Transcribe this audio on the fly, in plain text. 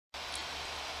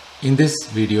In this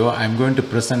video, I'm going to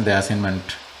present the assignment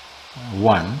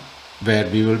 1, where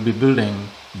we will be building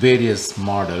various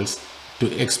models to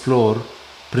explore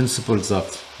principles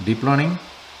of deep learning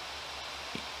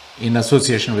in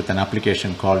association with an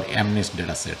application called MNIST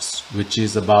datasets, which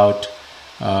is about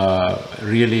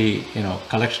really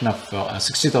collection of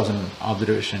 60,000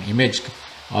 image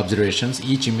observations.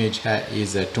 Each image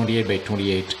is a 28 by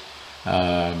 28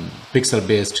 pixel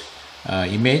based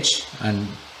image, and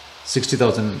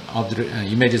 60,000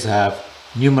 images have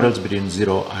numerals between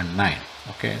 0 and 9.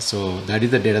 Okay, so that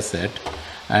is the data set,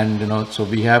 and so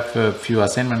we have a few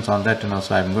assignments on that,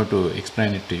 so I'm going to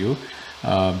explain it to you.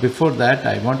 Before that,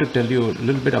 I want to tell you a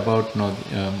little bit about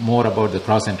more about the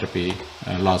cross entropy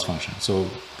loss function. So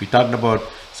we talked about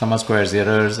sum of squares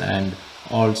errors and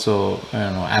also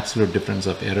absolute difference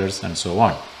of errors and so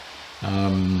on.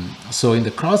 So in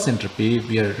the cross entropy,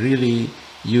 we are really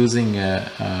using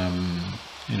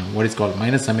what is called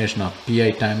minus summation of pi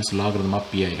times logarithm of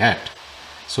pi hat.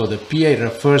 So the pi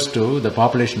refers to the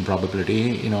population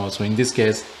probability, so in this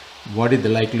case, what is the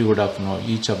likelihood of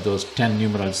each of those 10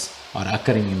 numerals are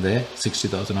occurring in the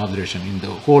 60,000 observation in the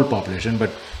whole population.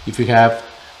 But if you have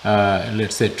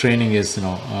let's say training is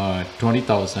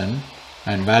 20,000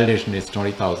 and validation is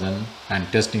 20,000 and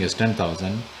testing is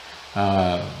 10,000,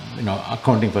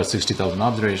 accounting for 60,000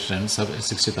 observations,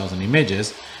 60,000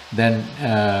 images, then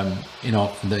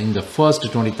in the first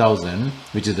 20,000,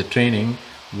 which is the training,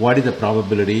 what is the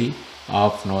probability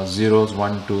of zeros,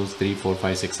 1, 2, 3, 4,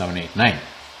 5, 6, 7, 8, 9?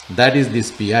 That is this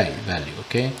pi value.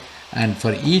 Okay, and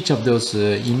for each of those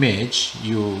image,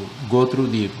 you go through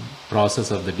the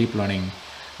process of the deep learning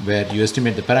where you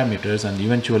estimate the parameters, and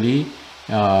eventually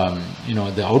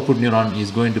the output neuron is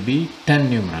going to be 10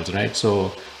 numerals, right?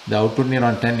 So the output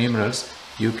neuron 10 numerals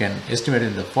you can estimate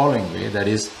in the following way, that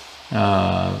is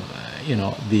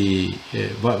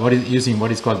what is using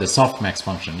what is called the softmax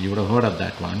function. You would have heard of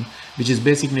that one, which is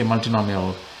basically a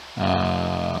multinomial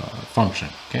function,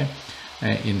 okay,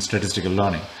 in statistical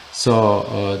learning.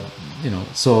 So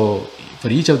so for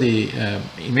each of the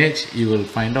image, you will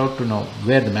find out to know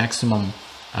where the maximum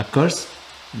occurs,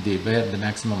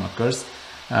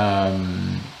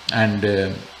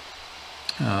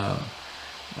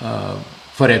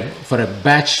 for a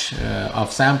batch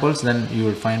of samples, then you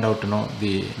will find out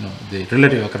the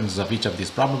relative occurrences of each of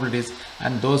these probabilities,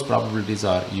 and those probabilities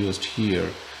are used here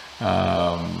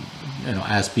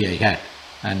as pi hat,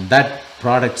 and that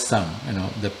product sum,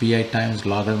 the pi times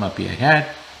logarithm of pi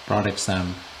hat product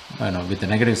sum with a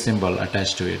negative symbol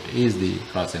attached to it is the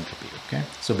cross entropy. Okay,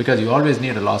 so because you always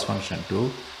need a loss function to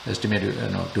estimate,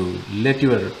 to let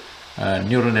your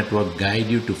neural network guide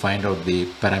you to find out the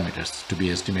parameters to be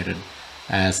estimated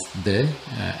as the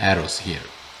arrows here.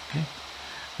 Okay,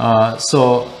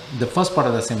 so the first part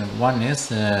of the assignment 1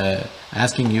 is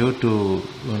asking you to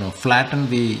flatten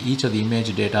each of the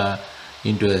image data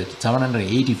into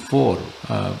 784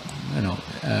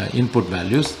 input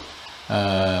values.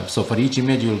 So for each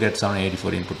image you will get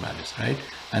 784 input values, right?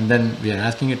 And then we are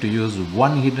asking you to use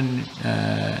one hidden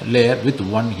layer with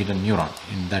one hidden neuron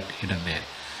in that hidden layer.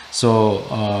 So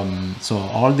so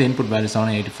all the input values,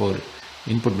 784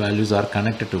 input values, are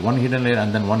connected to one hidden layer,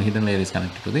 and then one hidden layer is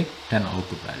connected to the 10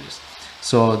 output values.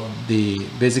 So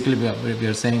basically we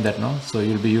are saying that so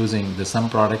you'll be using the sum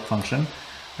product function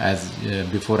as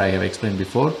before I have explained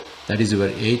before. That is your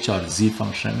h or z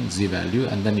function, z value,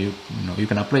 and then you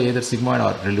can apply either sigmoid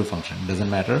or ReLU function, doesn't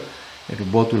matter,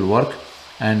 both will work,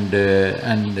 and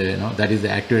that is the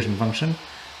activation function.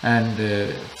 And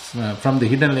from the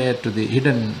hidden layer to the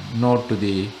hidden node to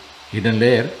the hidden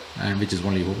layer, and which is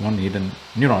only one hidden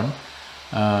neuron,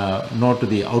 node to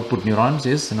the output neurons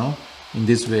is in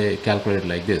this way calculated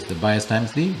like this: the bias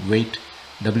times the weight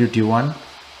WT1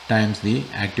 times the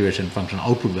activation function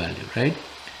output value, right?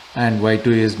 And y2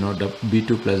 is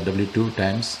b2 plus w2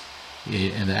 times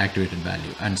the activated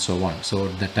value, and so on. So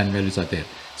the 10 values are there.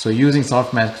 So using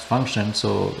softmax function,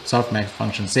 so softmax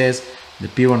function says the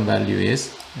p1 value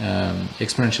is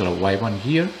exponential of y1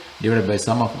 here divided by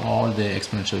sum of all the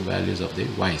exponential values of the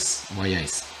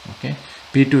yi's. Okay,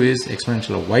 p2 is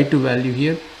exponential of y2 value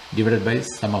here divided by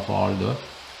sum of all the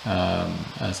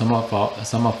sum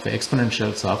of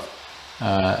exponentials of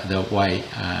the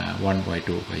y1,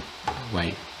 y2,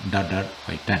 y dot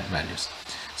y10 values.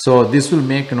 So this will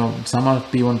make sum of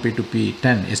p1, p2,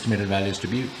 p10 estimated values to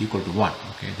be equal to 1.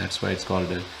 Okay, that's why it's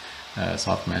called a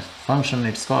softmax function.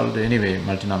 It's called anyway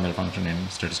multinomial function in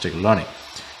statistical learning.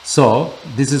 So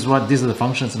these are the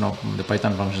functions, the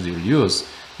Python functions you will use.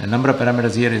 The number of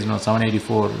parameters here is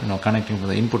 784, connecting from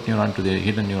the input neuron to the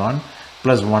hidden neuron,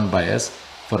 plus one bias.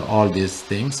 for all these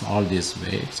things, all these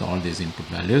weights, all these input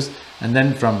values. And then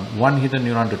from one hidden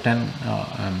neuron to 10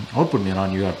 output neuron,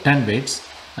 you have 10 weights.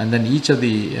 And then each of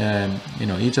the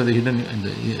each of the hidden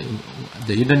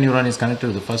hidden neuron is connected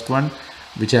to the first one,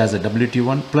 which has a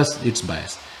WT1 plus its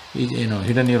bias.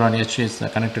 Hidden neuron H is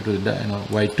connected to the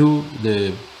Y2,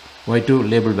 the Y2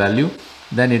 label value.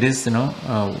 Then it is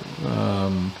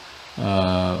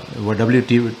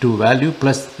WT2 value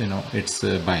plus its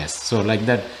bias. So like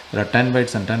that, there are 10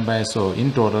 weights and 10 bias. So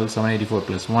in total, 784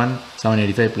 plus 1,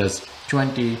 785 plus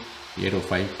 20,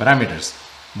 805 parameters.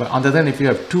 But on the other hand, if you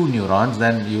have 2 neurons,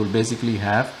 then you will basically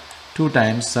have 2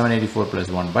 times 784 plus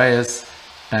 1 bias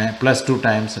plus 2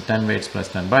 times 10 weights plus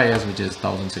 10 bias, which is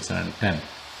 1610.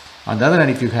 On the other hand,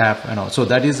 if you have so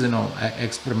that is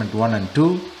experiment 1 and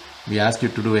 2. We ask you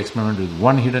to do experiment with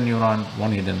 1 hidden neuron,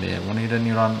 1 hidden layer, 1 hidden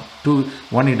neuron,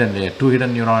 1 hidden layer, 2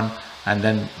 hidden neuron, and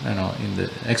then in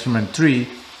the experiment 3,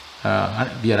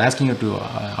 we are asking you to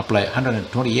apply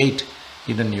 128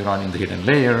 hidden neuron in the hidden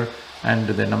layer, and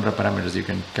the number of parameters you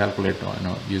can calculate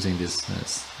using this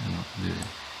the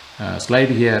slide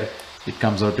here. It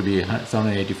comes out to be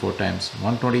 784 times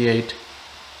 128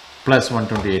 plus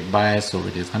 128 bias, so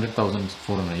it is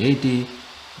 100,480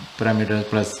 parameters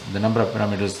plus the number of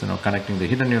parameters connecting the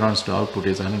hidden neurons to output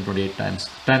is 128 times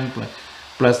 10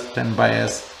 plus 10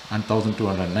 bias and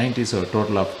 1290. So a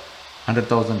total of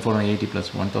 100,480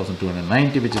 plus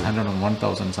 1,290, which is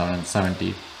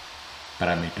 101,770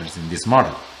 parameters in this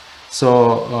model.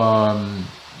 So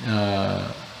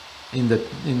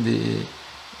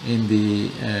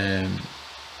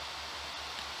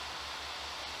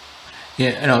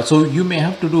so you may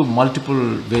have to do multiple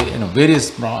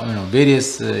various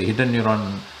hidden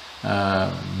neuron,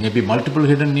 maybe multiple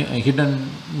hidden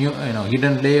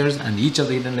layers, and each of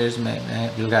the hidden layers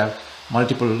will have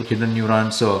multiple hidden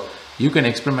neurons. So you can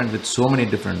experiment with so many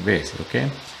different ways. Okay,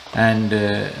 and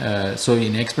so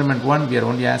in experiment 1, we are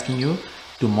only asking you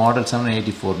to model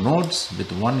 784 nodes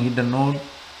with 1 hidden node.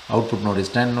 Output node is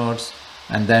 10 nodes,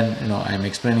 and then I am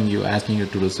asking you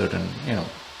to do certain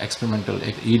experimental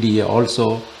EDA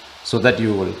also, so that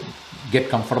you will get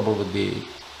comfortable with the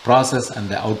process and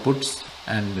the outputs,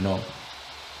 and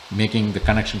making the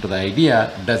connection to the idea,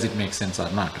 does it make sense or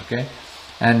not. Okay,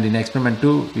 and in experiment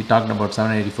 2, we talked about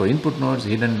 784 input nodes,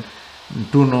 hidden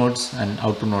 2 nodes, and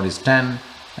output node is 10,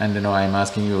 and I am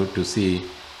asking you to see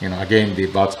again the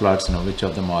box plots, which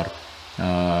of them are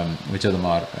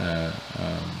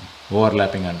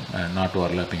overlapping and not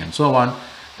overlapping, and so on.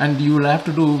 And you will have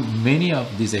to do many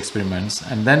of these experiments,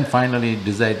 and then finally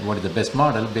decide what is the best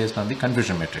model based on the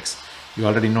confusion matrix. You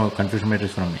already know confusion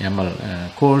matrix from ML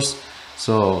course.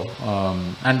 So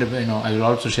and I will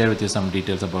also share with you some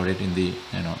details about it in the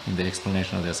in the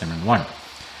explanation of the assignment 1.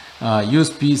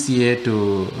 Use PCA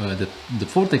to the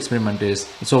fourth experiment is,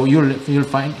 so you will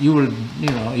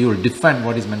define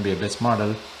what is meant by a best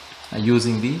model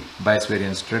using the bias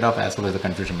variance trade-off as well as the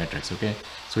confusion matrix. Okay,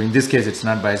 so in this case it's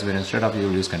not bias variance trade-off, you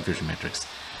will use confusion matrix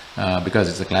because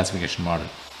it's a classification model.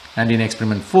 And in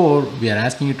experiment 4, we are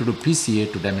asking you to do PCA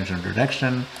to dimension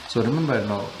reduction. So remember,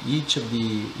 each of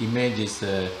the image is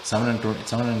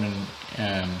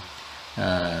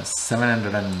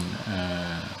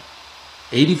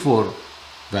 784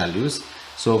 values.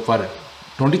 So for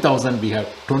 20,000, we have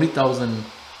 20,000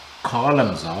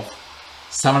 columns of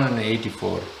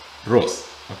 784 rows.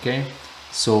 Okay,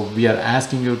 so we are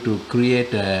asking you to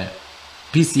create a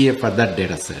PCA for that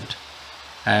data set,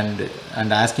 and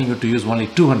asking you to use only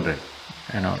 200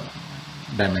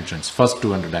 dimensions, first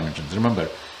 200 dimensions. Remember,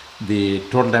 the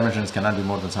total dimensions cannot be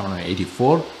more than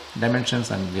 784 dimensions,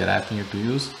 and we are asking you to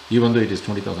use, even though it is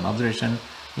 20,000 observation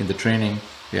in the training,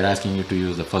 we are asking you to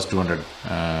use the first 200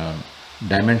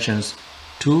 dimensions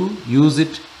to use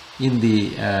it in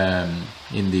the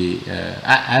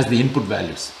as the input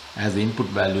values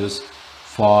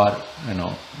for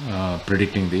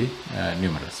predicting the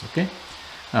numerals. Okay,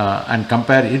 and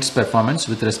compare its performance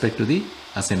with respect to the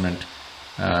assignment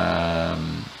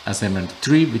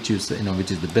 3, which is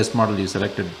which is the best model you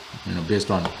selected based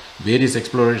on various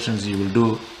explorations you will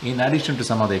do in addition to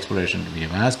some of the exploration we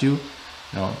have asked you,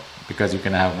 because you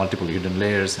can have multiple hidden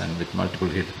layers and with multiple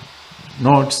hidden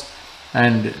nodes,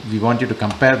 and we want you to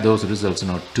compare those results,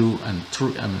 2 and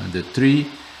 3, the 3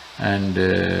 and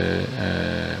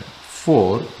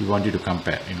 4, we want you to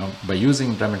compare, by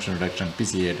using dimension reduction,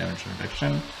 PCA dimension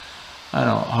reduction,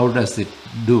 how does it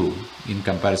do in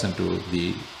comparison to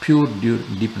the pure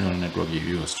deep neural network you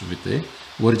used with the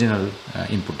original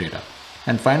input data.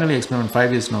 And finally, experiment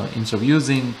 5 is, instead of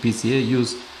using PCA,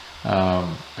 use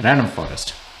random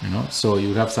forest. So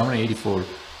you have 784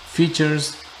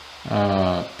 features,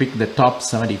 pick the top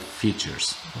 70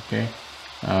 features. Okay,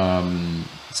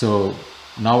 so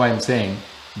now I'm saying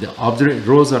the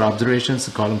rows are observations,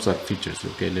 columns are features.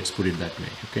 Okay, let's put it that way.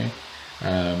 Okay,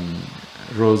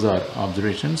 rows are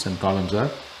observations and columns are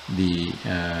the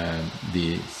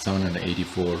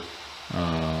 784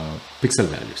 pixel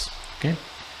values. Okay,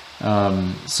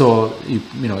 so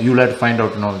you'll have to find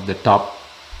out the top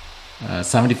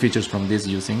 70 features from this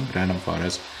using random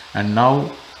forest. And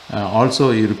now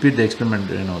also you repeat the experiment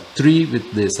 3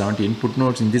 with the 70 input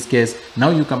nodes. In this case, now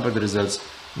you compare the results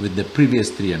with the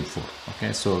previous 3 and 4.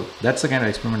 Okay, so that's the kind of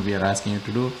experiment we are asking you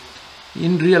to do.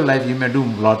 In real life you may do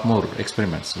a lot more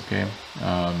experiments. Okay,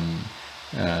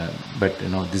 but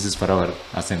this is for our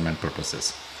assignment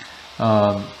purposes.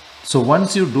 So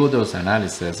once you do those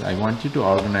analysis, I want you to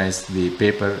organize the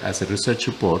paper as a research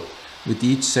report with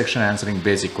each section answering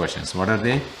basic questions. What are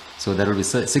they? So there will be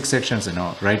 6 sections.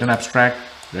 Write an abstract,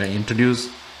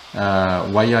 introduce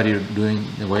why are you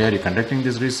conducting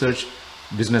this research,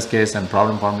 business case, and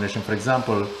problem formulation. For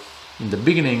example, in the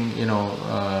beginning,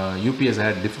 UPS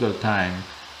had a difficult time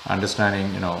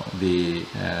understanding the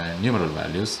numeral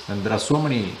values, and there are so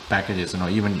many packages,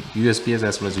 even USPS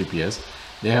as well as UPS,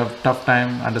 they have tough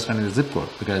time understanding the zip code,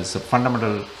 because it's a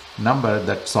fundamental number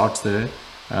that sorts the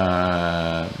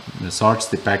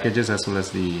packages as well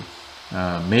as the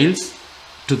mails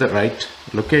to the right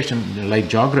location, right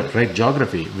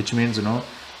geography, which means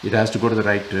it has to go to the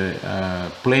right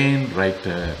plane, right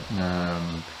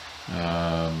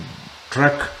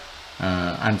truck,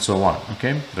 and so on.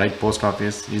 Okay, right post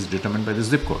office is determined by the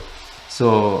zip code.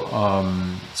 So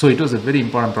so it was a very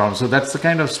important problem. So that's the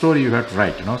kind of story you have to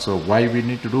write. So why we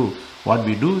need to do what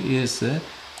we do is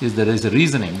there is a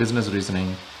reasoning, business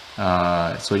reasoning.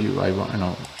 So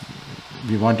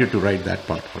we want you to write that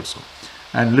part also.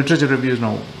 And literature reviews.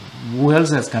 Who else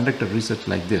has conducted research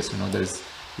like this? There is,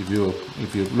 if you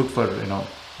look for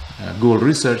Google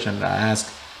research and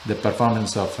ask the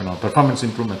performance of performance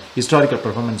improvement, historical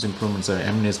performance improvements are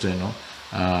MNIST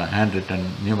handwritten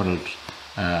numeral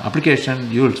application,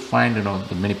 you will find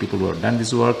the many people who have done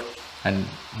this work and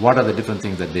what are the different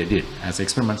things that they did as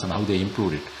experiments and how they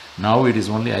improved it. Now it is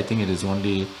only, I think it is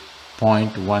only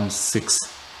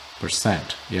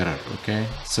 0.16% error. Okay,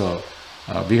 so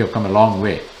we have come a long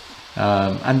way.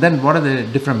 And then what are the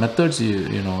different methods you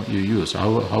use?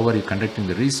 How are you conducting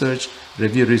the research?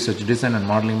 Review, research, design and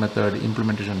modeling method,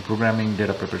 implementation, programming,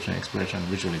 data preparation, exploration,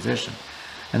 visualization.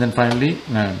 And then finally,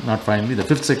 not finally, the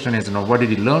 5th section is what did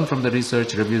you learn from the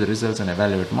research? Review the results and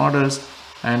evaluate models.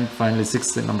 And finally,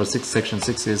 number 6, section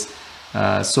 6 is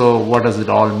so what does it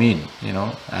all mean?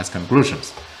 As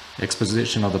conclusions,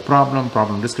 exposition of the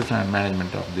problem description, and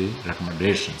management of the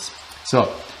recommendations. So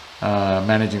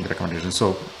managing the recommendations.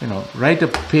 So write a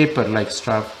paper like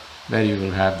stuff where you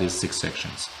will have these 6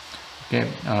 sections. Okay,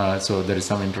 so there is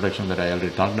some introduction that I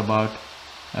already talked about.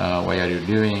 Why are you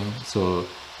doing? So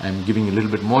I'm giving a little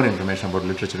bit more information about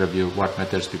literature review, what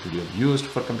methods people have used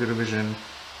for computer vision,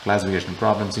 classification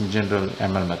problems in general,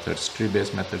 ML methods,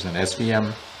 tree-based methods, and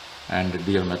SVM, and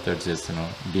DL methods is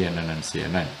DNN and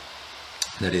CNN.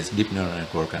 That is deep neural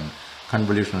network and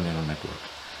convolutional neural network.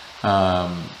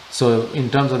 So in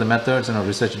terms of the methods,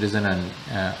 research, design,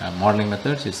 and modeling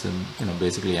methods, it's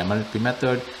basically MLP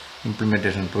method.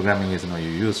 Implementation programming is you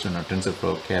used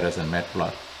TensorFlow, Keras, and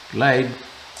Matplotlib,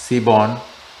 Seaborn,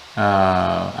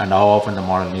 and how often the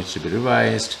model needs to be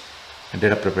revised, and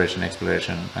data preparation,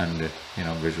 exploration, and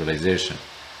visualization.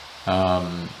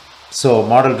 So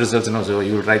model results, so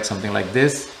you will write something like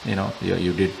this.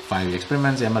 You did 5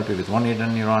 experiments: MLP with 1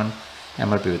 hidden neuron,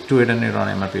 MLP with 2 hidden neuron,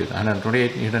 MLP with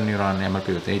 128 hidden neuron,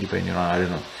 MLP with 85 neuron. I don't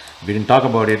know. We didn't talk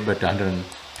about it, but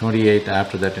 128.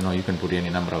 After that, you can put any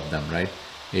number of them, right?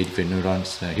 85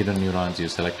 neurons, hidden neurons you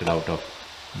selected out of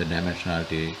the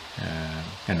dimensionality,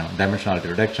 dimensionality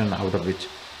reduction, out of which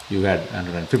you had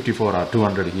 154 or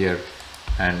 200 here,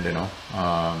 and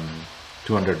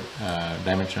 200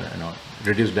 dimension,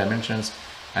 reduced dimensions,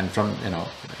 and from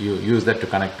you use that to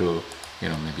connect to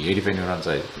maybe 85 neurons.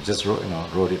 I just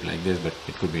wrote it like this, but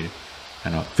it could be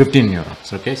 15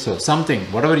 neurons. Okay, so something,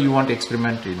 whatever you want to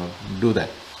experiment, do that.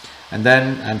 And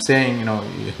then I'm saying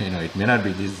it may not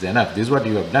be this is enough. This is what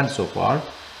you have done so far,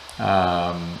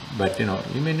 but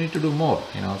you may need to do more.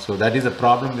 So that is a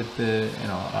problem with the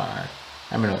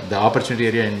the opportunity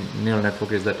area in neural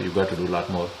network is that you've got to do a lot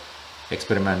more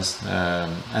experiments,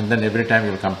 and then every time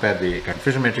you'll compare the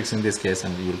confusion matrix in this case,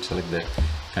 and you'll select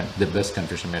the best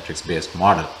confusion matrix based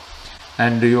model.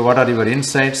 And what are your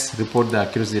insights? Report the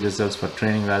accuracy results for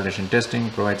training, validation, testing,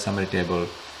 provide summary table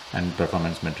and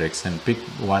performance metrics, and pick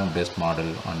one best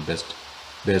model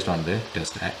based on the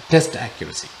test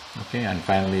accuracy. Okay, and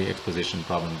finally exposition,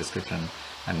 problem description,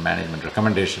 and management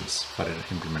recommendations for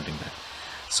implementing that.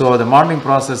 So the modeling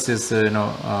process is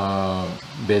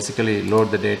basically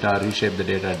load the data, reshape the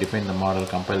data, define the model,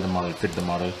 compile the model, fit the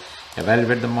model,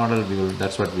 evaluate the model.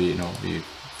 That's what we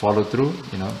follow through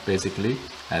basically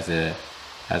as a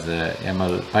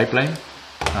ML pipeline.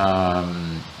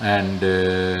 And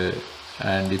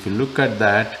if you look at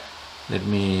that, let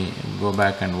me go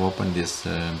back and open this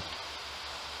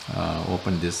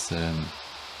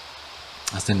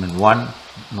assignment 1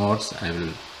 notes. I will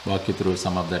walk you through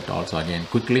some of that also again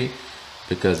quickly,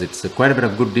 because it's quite a bit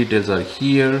of good details are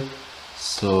here.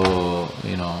 So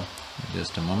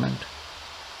just a moment.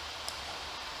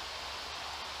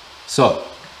 So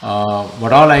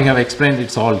what all I have explained,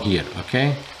 it's all here.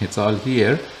 Okay, it's all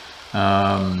here.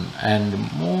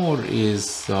 And more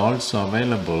is also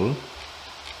available.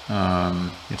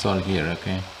 It's all here.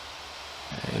 Okay,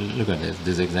 look at this. This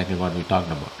is exactly what we talked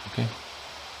about. Okay,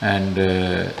 and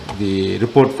the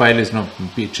report file is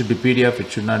it should be PDF.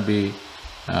 It should not be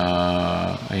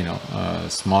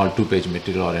small 2-page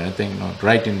material or anything.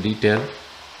 Write in detail.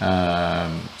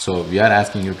 So we are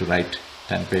asking you to write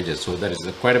 10 pages. So there is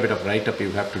quite a bit of write-up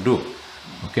you have to do.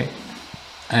 Okay.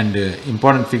 And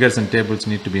important figures and tables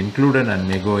need to be included and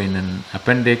may go in an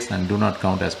appendix and do not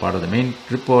count as part of the main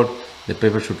report. The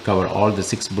paper should cover all the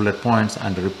 6 bullet points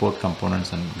under report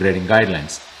components and grading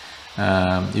guidelines.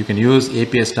 You can use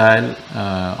APA style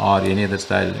or any other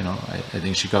style. I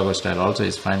think Chicago style also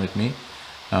is fine with me.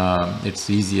 It's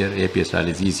easier. APA style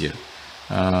is easier.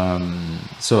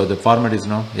 So the format is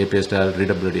APA style.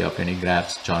 Readability of any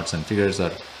graphs, charts, and figures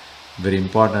are very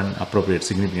important. Appropriate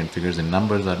significant figures and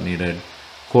numbers are needed.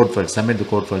 Code files, submit the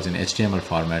code files in HTML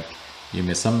format. You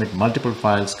may submit multiple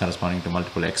files corresponding to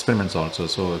multiple experiments also.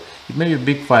 So it may be a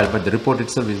big file, but the report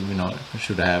itself is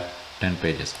should have 10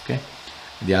 pages. Okay.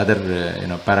 The other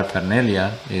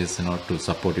paraphernalia is to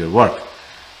support your work.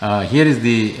 Here is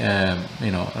the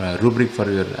rubric for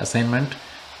your assignment.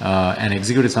 An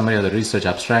executive summary of the research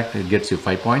abstract, it gets you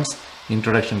 5 points.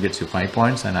 Introduction gets you 5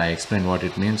 points, and I explain what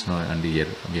it means. And we are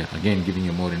again giving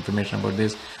you more information about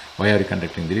this. Why are you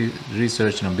conducting the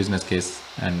research? Business case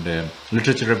and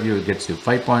literature review gets you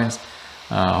 5 points.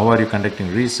 How are you conducting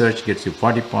research? Gets you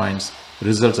 40 points.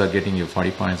 Results are getting you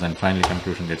 40 points, and finally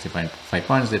conclusion gets you 5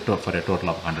 points. They talk for a total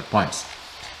of 100 points.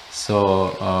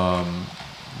 So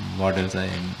what else?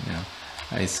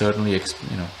 I certainly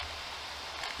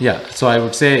yeah. So I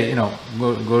would say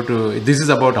go to, this is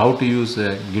about how to use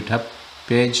a GitHub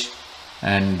page,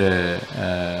 and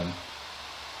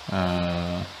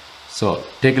so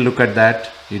take a look at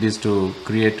that. It is to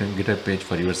create a GitHub page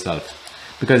for yourself,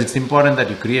 because it's important that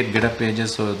you create GitHub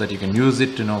pages so that you can use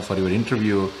it for your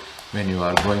interview. When you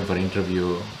are going for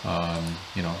interview,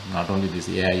 not only these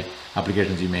AI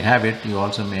applications you may have it, you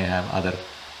also may have other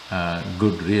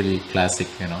good, really classic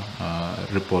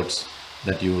reports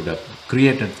that you would have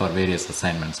created for various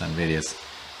assignments and various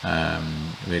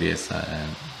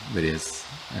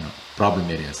problem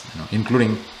areas,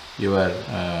 including your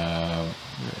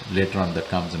later on that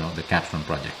comes the capstone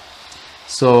project.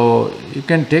 So you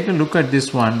can take a look at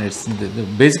this one. It's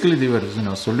basically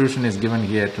the solution is given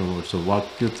here to walk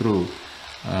you through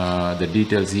the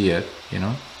details here.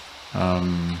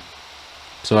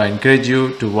 So I encourage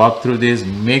you to walk through this.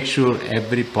 Make sure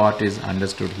every part is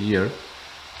understood here.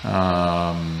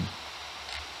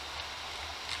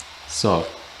 So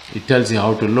it tells you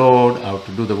how to load, how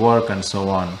to do the work, and so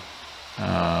on.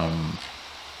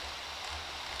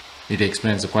 It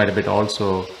explains quite a bit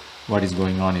also what is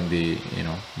going on in the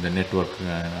the network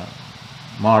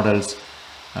models,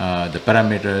 the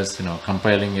parameters,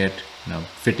 compiling it,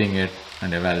 fitting it,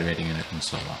 and evaluating it, and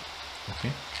so on.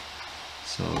 Okay.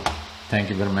 So thank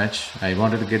you very much. I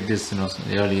wanted to get this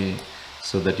early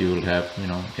so that you will have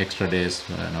extra days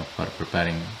for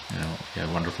preparing a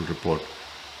wonderful report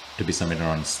to be submitted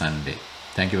on Sunday.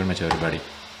 Thank you very much, everybody.